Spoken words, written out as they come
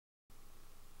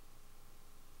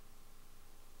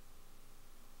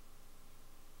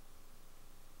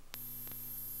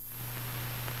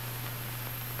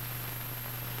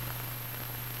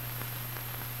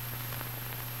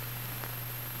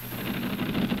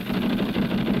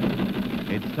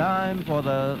It's time for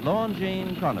the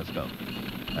Longines Chronoscope,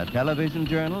 a television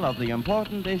journal of the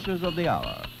important issues of the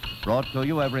hour, brought to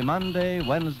you every Monday,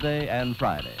 Wednesday, and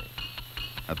Friday.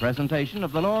 A presentation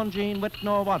of the Longines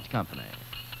Whitnor Watch Company,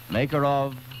 maker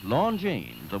of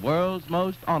Longines, the world's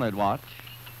most honored watch,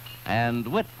 and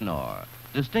Whitnor,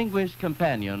 distinguished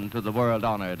companion to the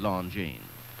world-honored Longines.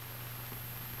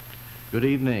 Good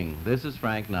evening. This is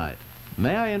Frank Knight.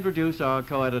 May I introduce our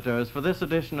co-editors for this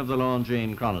edition of the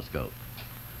Longines Chronoscope?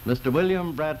 Mr.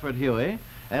 William Bradford Huie,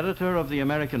 editor of the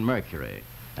American Mercury,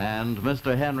 and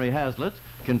Mr. Henry Hazlitt,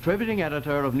 contributing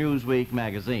editor of Newsweek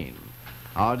magazine.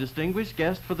 Our distinguished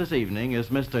guest for this evening is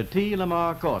Mr. T.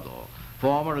 Lamar Caudle,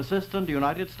 former Assistant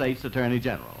United States Attorney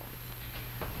General.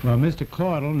 Well, Mr.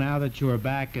 Caudle, now that you're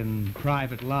back in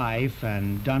private life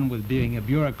and done with being a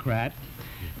bureaucrat,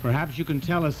 perhaps you can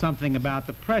tell us something about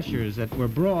the pressures that were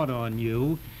brought on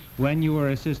you when you were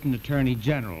Assistant Attorney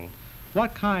General.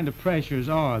 What kind of pressures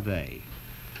are they?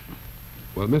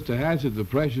 Well, Mr. Hazlitt, the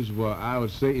pressures were, I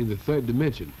would say, in the third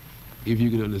dimension, if you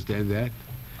can understand that.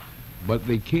 But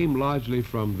they came largely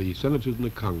from the senators and the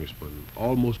congressmen,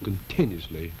 almost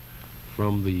continuously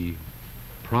from the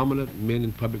prominent men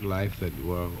in public life that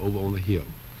were over on the Hill.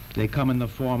 They come in the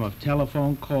form of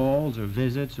telephone calls or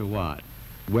visits or what?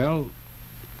 Well,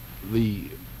 the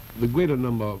greater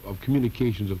number of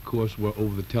communications, of course, were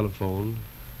over the telephone,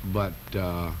 but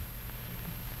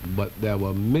there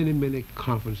were many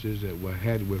conferences that were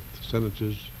had with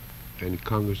senators and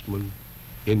congressmen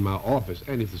in my office,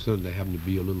 and if the senator happened to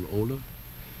be a little older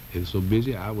and so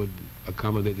busy, I would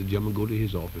accommodate the gentleman, go to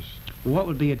his office. What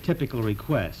would be a typical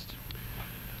request?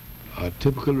 A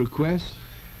typical request?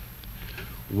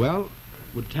 Well,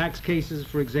 would tax cases,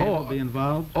 for example, be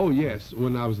involved? Oh, yes.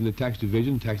 When I was in the tax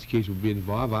division, tax case would be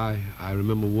involved. I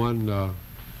remember one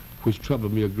which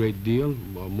troubled me a great deal.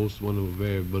 One of the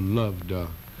very beloved,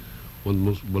 one of the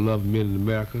most beloved men in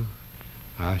America.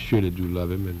 I surely do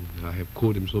love him, and I have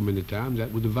quoted him so many times.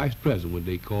 That was the vice president when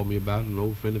they called me about an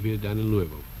old friend of his down in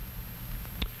Louisville.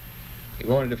 He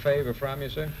wanted a favor from you,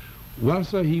 sir? Well,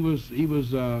 sir, he was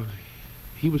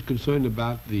concerned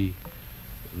about the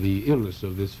illness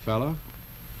of this fella.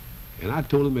 And I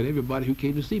told him that everybody who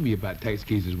came to see me about tax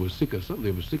cases was sick or something.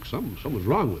 They were sick, something was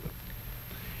wrong with them.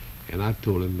 And I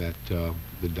told him that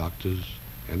the doctors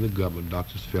and the government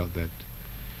doctors felt that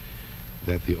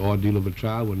the ordeal of a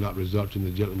trial would not result in the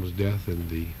gentleman's death, and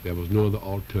there was no other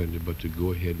alternative but to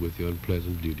go ahead with the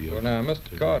unpleasant duty. Well, now,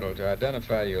 Mr. Caudle, to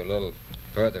identify you a little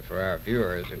further for our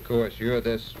viewers, of course, you're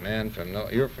this man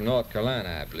you're from North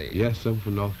Carolina, I believe. Yes, I'm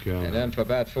from North Carolina. And then for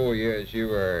about 4 years you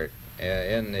were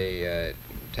in the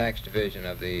tax division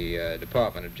of the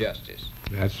Department of Justice.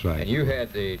 That's right. And you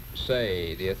had the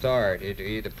authority to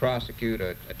either prosecute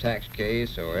a tax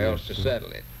case or else to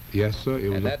settle it. Yes, sir.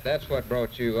 And that's what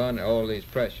brought you under all these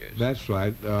pressures. That's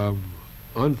right.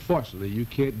 Unfortunately, you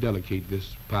can't delegate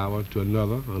this power to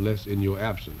another unless in your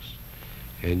absence.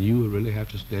 And you really have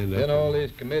to stand up. Then all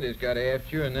these committees got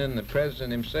after you, and then the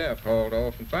president himself hauled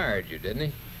off and fired you, didn't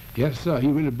he? Yes, sir. He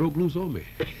really broke loose on me.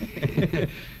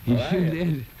 He well, sure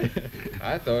did.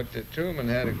 I thought that Truman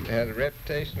had a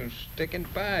reputation of sticking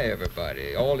by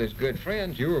everybody. All his good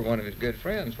friends. You were one of his good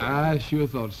friends. I sure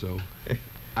thought so.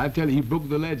 I tell you, he broke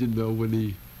the legend though when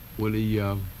he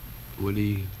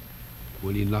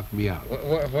knocked me out.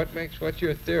 What's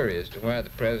your theory as to why the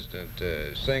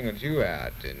president singled you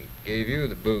out and gave you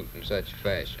the boot in such a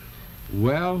fashion?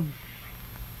 Well,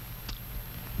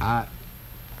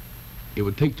 it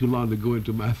would take too long to go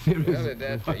into my theories.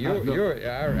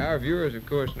 Well, our viewers, of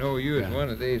course, know you as one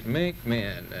of these mink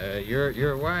men.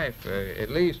 Your wife at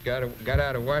least got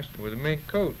out of Washington with a mink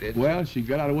coat, didn't she? Well, she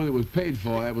got out of one that was paid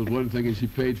for. That was one thing that she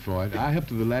paid for it. I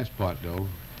helped her the last part, though.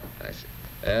 I see.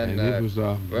 And it was,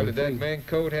 well, did that mink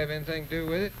coat have anything to do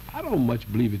with it? I don't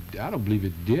believe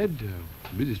it did.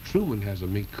 Mrs. Truman has a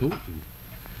mink coat,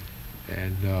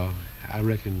 and I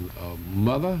reckon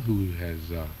mother who has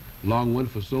wanted one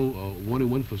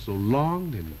for so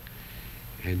long,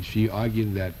 and she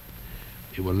argued that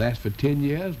it would last for 10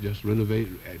 years,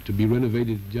 to be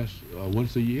renovated just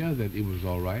once a year, that it was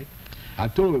all right. I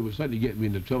told her it was something to get me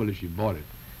into trouble if she bought it.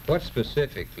 What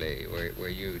specifically were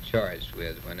you charged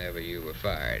with whenever you were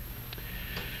fired?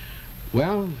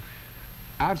 Well,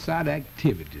 outside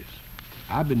activities.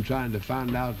 I've been trying to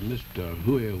find out, Mr.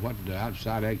 Huie, what the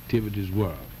outside activities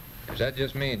were. Does that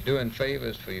just mean doing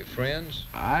favors for your friends?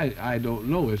 I don't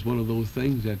know. It's one of those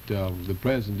things that the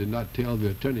president did not tell the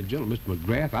Attorney General, Mr.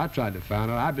 McGrath. I tried to find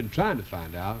out. I've been trying to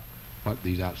find out what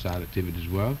these outside activities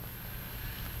were.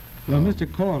 Well, Mr.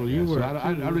 Caudle, you were... So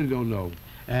I really don't know.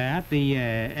 At the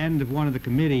end of one of the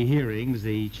committee hearings,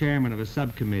 the chairman of a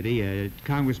subcommittee,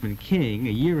 Congressman King,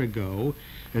 a year ago,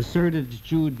 asserted that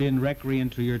you had been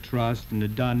recreant to your trust and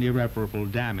had done irreparable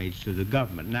damage to the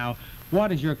government. Now,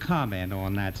 what is your comment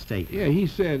on that statement? Yeah, he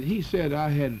said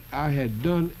I had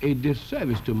done a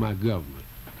disservice to my government.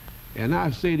 And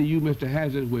I say to you, Mr.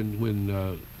 Hazlitt,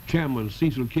 when Chairman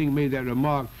Cecil King made that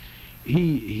remark,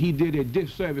 he did a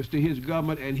disservice to his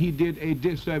government, and he did a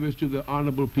disservice to the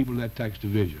honorable people in that tax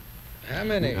division. How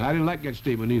many? And I didn't like that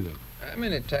statement either. How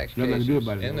many tax Nothing cases to do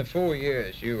about it, in though. the 4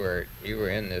 years you were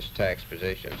in this tax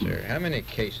position, sir? How many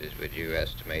cases would you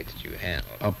estimate that you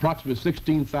handled? Approximately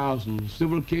 16,000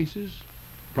 civil cases.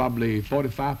 Probably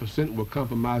 45% were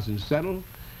compromised and settled,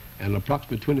 and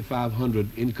approximately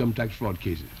 2,500 income tax fraud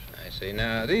cases. I see.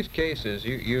 Now, these cases,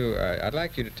 I'd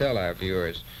like you to tell our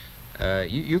viewers,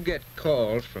 you get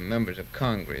calls from members of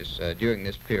Congress during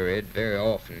this period very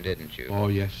often, didn't you? Oh,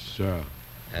 yes, sir.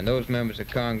 And those members of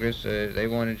Congress, they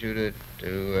wanted you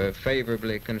to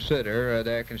favorably consider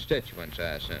their constituents,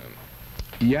 I assume.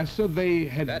 Yes, sir. They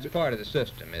had. That's part of the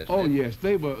system, isn't it? Oh, yes.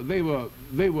 They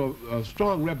were.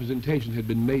 Strong representation had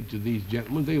been made to these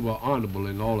gentlemen. They were honorable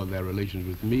in all of their relations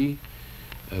with me.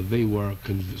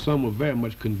 Some were very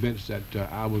much convinced that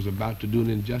I was about to do an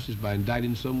injustice by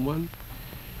indicting someone.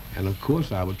 And of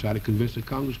course, I would try to convince the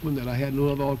congressman that I had no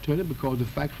other alternative because the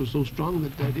facts were so strong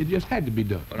that it just had to be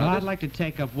done. Well, I'd like to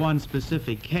take up one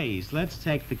specific case. Let's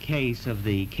take the case of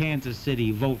the Kansas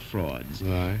City vote frauds.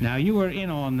 Right. Now, you were in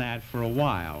on that for a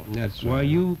while. That's Were right.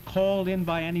 you called in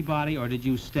by anybody, or did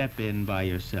you step in by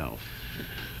yourself?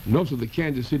 Most of the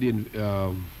Kansas City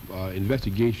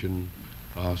investigation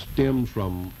stemmed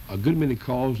from a good many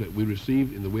calls that we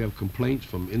received in the way of complaints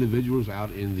from individuals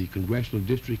out in the congressional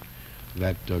district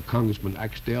that Congressman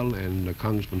Axtell and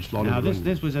Congressman Slaughter. Now,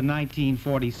 this was in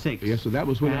 1946. Yes, so that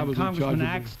was when I was in charge of Congressman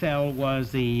Axtell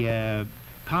was the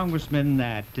congressman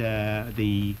that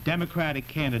the Democratic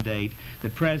candidate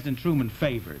that President Truman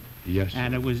favored. Yes.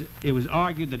 And it was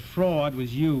argued that fraud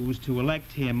was used to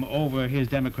elect him over his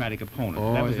Democratic opponent.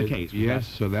 Oh, that was the case. Yes,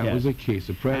 so that was the case.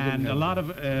 The president and a lot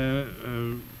of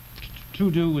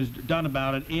to-do was done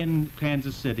about it in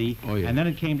Kansas City. Oh, yes. And then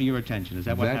it came to your attention. Is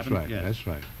that what happened? That's right. Yes. That's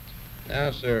right.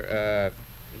 Now, sir,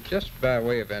 just by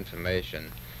way of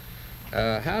information,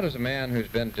 how does a man who's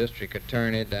been district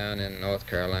attorney down in North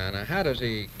Carolina, how does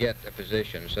he get a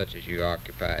position such as you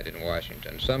occupied in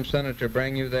Washington? Some senator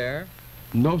bring you there?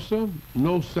 No, sir.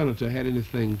 No senator had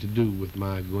anything to do with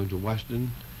my going to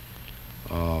Washington.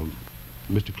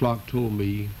 Mr. Clark told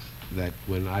me that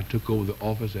when I took over the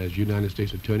office as United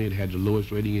States Attorney, it had the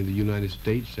lowest rating in the United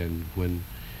States, and when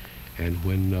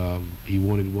he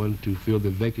wanted one to fill the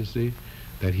vacancy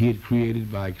that he had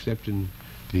created by accepting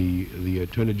the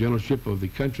Attorney Generalship of the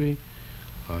country,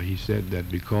 he said that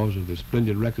because of the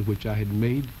splendid record which I had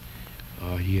made,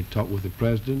 he had talked with the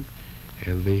president,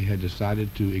 and they had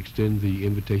decided to extend the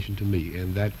invitation to me,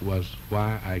 and that was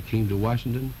why I came to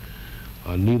Washington.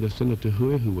 Neither Senator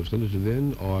Huie, who was senator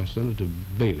then, or Senator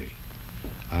Bailey,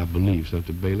 I believe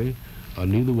Senator Bailey,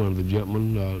 neither one of the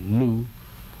gentlemen knew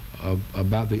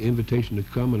about the invitation to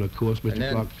come, and of course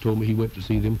Mr. Clark told me he went to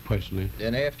see them personally.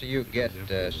 Then after you get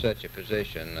such a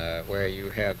position where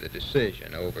you have the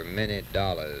decision over many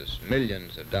dollars,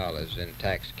 millions of dollars in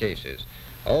tax cases,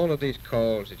 all of these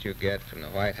calls that you get from the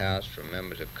White House, from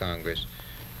members of Congress,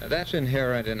 that's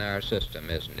inherent in our system,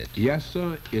 isn't it? Yes,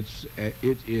 sir.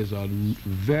 It is a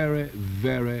very,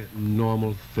 very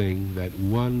normal thing that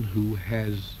one who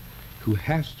has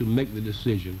to make the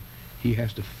decision, he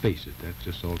has to face it. That's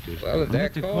just all it is. Well,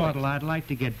 Mr. Caudle, I'd like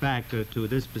to get back to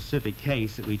this specific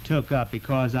case that we took up,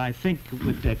 because I think it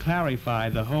would clarify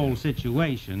the whole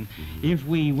situation if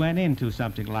we went into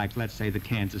something like, let's say, the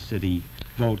Kansas City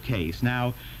vote case.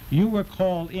 Now, you were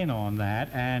called in on that,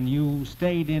 and you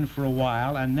stayed in for a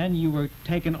while, and then you were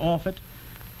taken off it.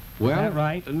 Well, is that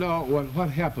right? No, what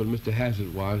happened, Mr.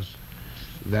 Hazlitt, was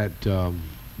that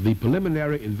the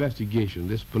preliminary investigation,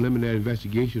 this preliminary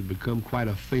investigation had become quite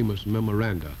a famous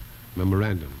memorandum.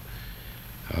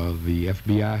 The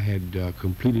FBI had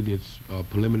completed its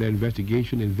preliminary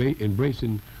investigation,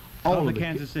 embracing all of the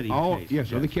Kansas City case.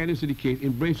 Yes, of the Kansas City case,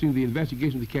 embracing the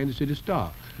investigation of the Kansas City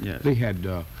Star. Yes. They had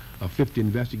 50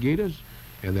 investigators,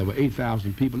 and there were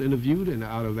 8,000 people interviewed, and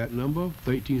out of that number,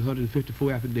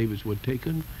 1,354 affidavits were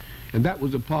taken, and that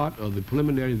was a part of the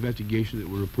preliminary investigation that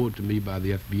was reported to me by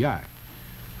the FBI.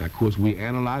 Now, of course, we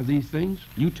analyzed these things.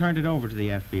 You turned it over to the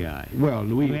FBI. Well,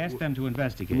 we asked them to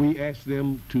investigate. We asked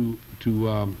them to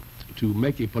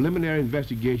make a preliminary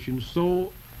investigation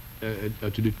so to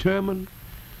determine,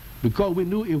 because we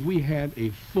knew if we had a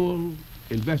full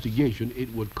investigation,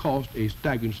 it would cost a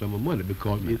staggering sum of money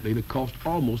because it cost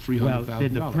almost $300,000. Well,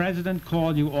 did the president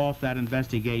call you off that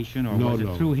investigation, or was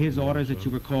it through his orders that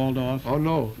you were called off? Oh,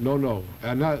 no.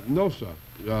 No, sir.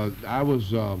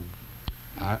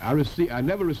 I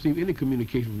never received any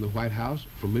communication from the White House,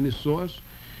 from any source,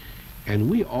 and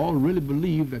we all really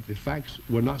believed that the facts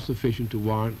were not sufficient to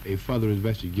warrant a further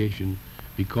investigation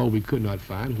because we could not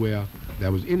find where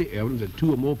there was any evidence that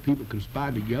two or more people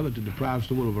conspired together to deprive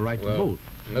someone of a right to vote.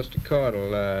 Mr.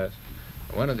 Caudle,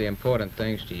 one of the important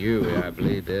things to you, I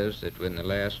believe, is that in the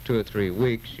last 2 or 3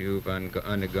 weeks you've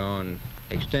undergone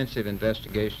extensive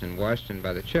investigation in Washington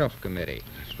by the Chelf Committee.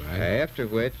 That's right. After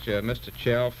which Mr.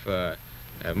 Chelf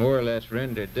more or less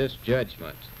rendered this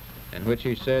judgment, in which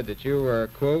he said that you were,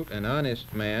 quote, an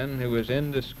honest man who was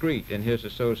indiscreet in his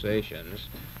associations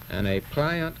and a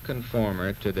pliant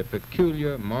conformer to the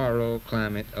peculiar moral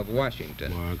climate of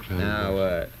Washington.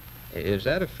 Now, is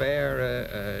that a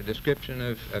fair description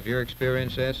of your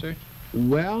experience there, sir?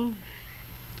 Well,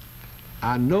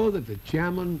 I know that the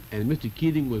chairman and Mr.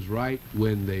 Keating was right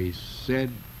when they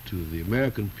said to the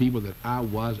American people that I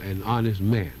was an honest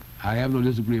man. I have no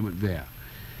disagreement there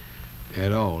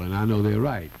at all, and I know they're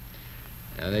right.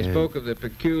 Now, they spoke of the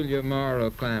peculiar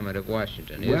moral climate of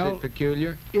Washington. Is it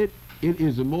peculiar? It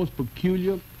is the most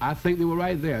peculiar. I think they were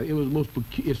right there.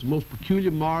 It's the most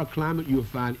peculiar moral climate you'll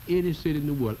find any city in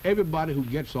the world. Everybody who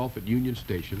gets off at Union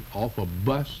Station, off a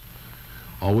bus,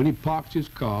 or when he parks his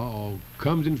car, or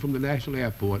comes in from the National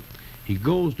Airport, he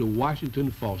goes to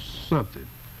Washington for something.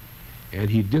 And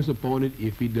he's disappointed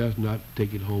if he does not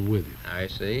take it home with him. I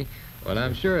see. Well,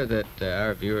 I'm sure that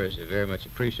our viewers have very much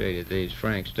appreciated these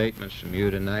frank statements from you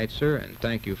tonight, sir, and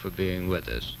thank you for being with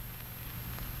us.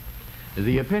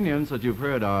 The opinions that you've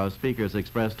heard our speakers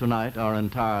express tonight are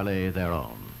entirely their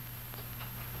own.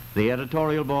 The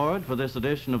editorial board for this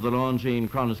edition of the Longines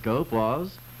Chronoscope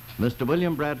was Mr.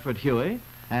 William Bradford Huie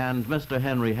and Mr.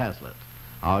 Henry Hazlitt.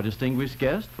 Our distinguished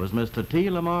guest was Mr. T.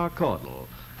 Lamar Caudle,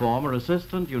 former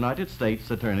Assistant United States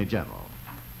Attorney General.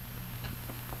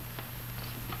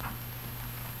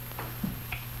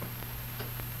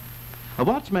 A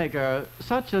watchmaker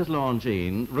such as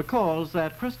Longines recalls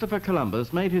that Christopher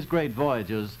Columbus made his great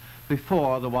voyages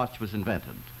before the watch was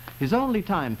invented. His only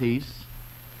timepiece,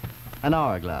 an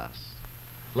hourglass,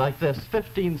 like this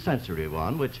 15th century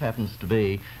one, which happens to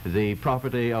be the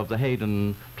property of the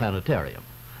Hayden Planetarium.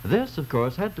 This, of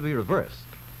course, had to be reversed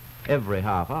every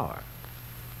half hour.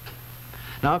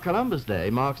 Now, Columbus Day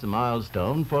marks a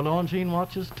milestone for Longines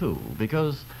watches, too,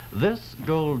 because this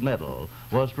gold medal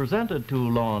was presented to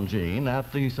Longines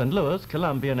at the St. Louis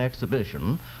Columbian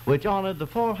Exhibition, which honored the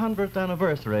 400th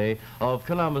anniversary of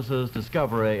Columbus's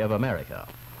discovery of America.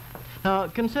 Now,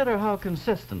 consider how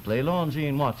consistently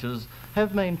Longines watches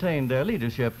have maintained their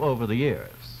leadership over the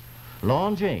years.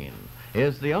 Longines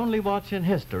is the only watch in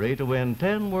history to win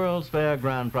 10 World's Fair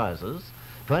grand prizes,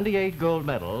 28 gold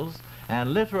medals,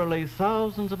 and literally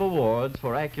thousands of awards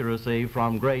for accuracy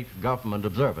from great government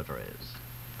observatories.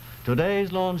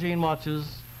 Today's Longines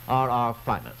watches are our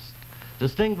finest,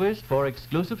 distinguished for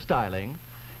exclusive styling,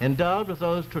 endowed with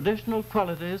those traditional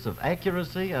qualities of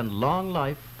accuracy and long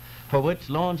life for which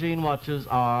Longines watches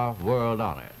are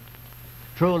world-honored.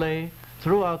 Truly,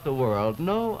 throughout the world,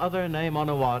 no other name on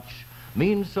a watch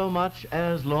means so much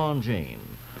as Longines,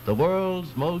 the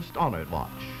world's most honored watch.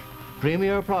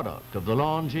 Premier product of the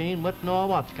Longines Whitnall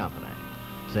Watch Company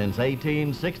since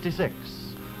 1866,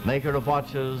 maker of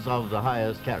watches of the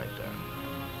highest character.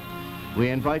 We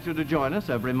invite you to join us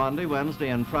every Monday, Wednesday,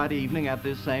 and Friday evening at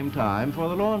this same time for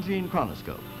the Longines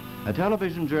Chronoscope, a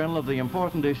television journal of the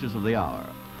important issues of the hour,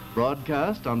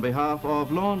 broadcast on behalf of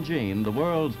Longines, the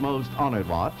world's most honored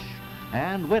watch,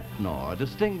 and Whitnall,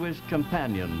 distinguished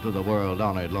companion to the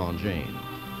world-honored Longines.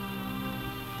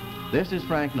 This is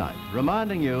Frank Knight,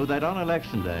 reminding you that on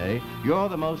Election Day, you're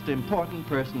the most important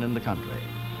person in the country.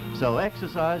 So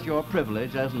exercise your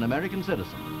privilege as an American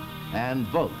citizen and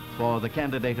vote for the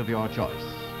candidate of your choice.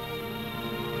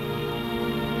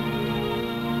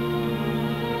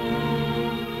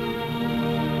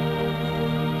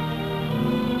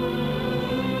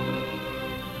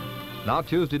 Now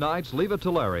Tuesday nights, Leave It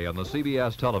to Larry on the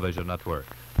CBS television network.